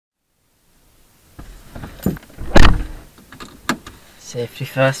Safety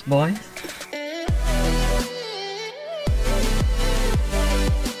first, boys.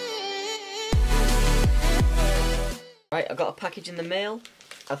 Right, I got a package in the mail.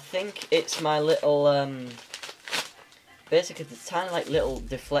 I think it's my little, basically the tiny like little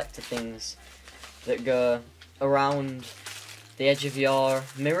deflector things that go around the edge of your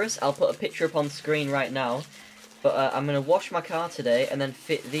mirrors. I'll put a picture up on the screen right now, but I'm going to wash my car today and then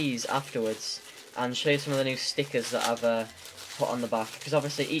fit these afterwards and show you some of the new stickers that I've put on the back, because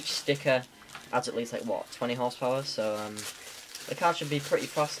obviously each sticker adds at least like what, 20 horsepower, so the car should be pretty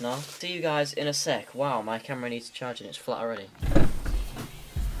fast now. See you guys in a sec. Wow, my camera needs charging, it's flat already.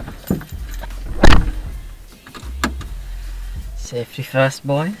 Safety first,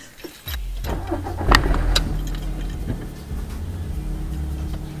 boys.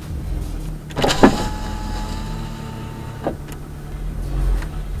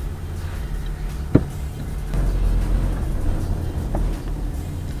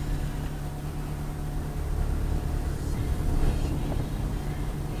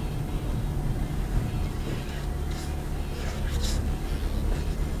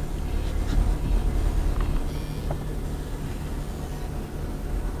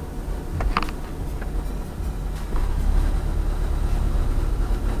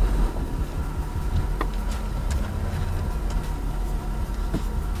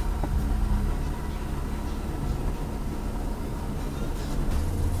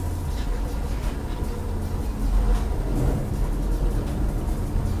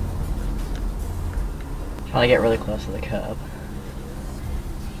 Trying to get really close to the curb.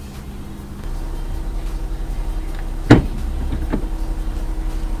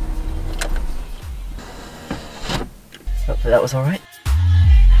 Hopefully that was alright.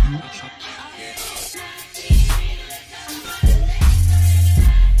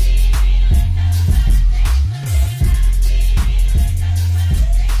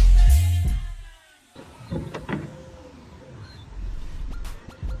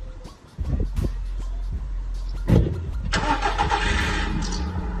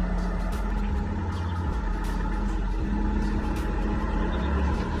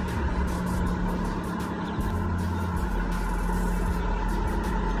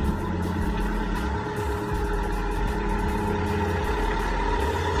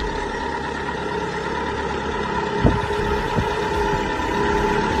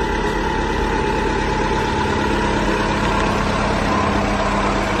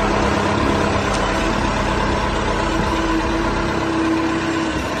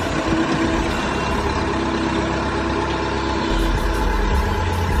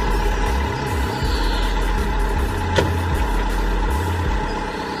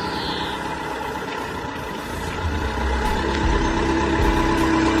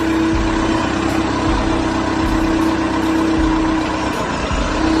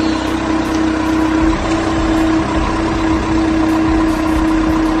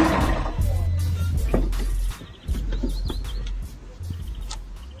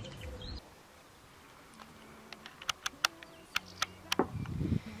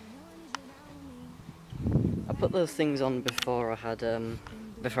 I put those things on before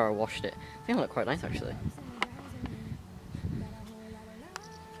I washed it. I think they look quite nice actually.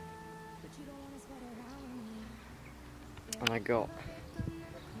 And I got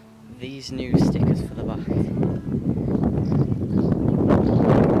these new stickers for the back.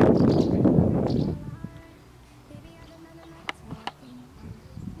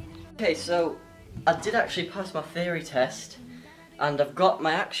 Okay, so I did actually pass my theory test, and I've got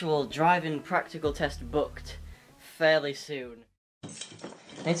my actual driving practical test booked fairly soon. I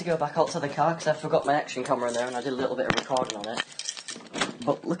need to go back out to the car because I forgot my action camera in there and I did a little bit of recording on it.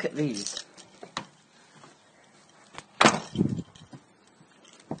 But look at these.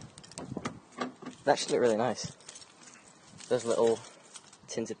 They actually look really nice. Those little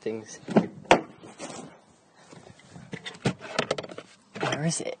tinted things. Where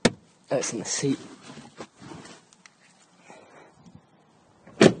is it? Oh, it's in the seat.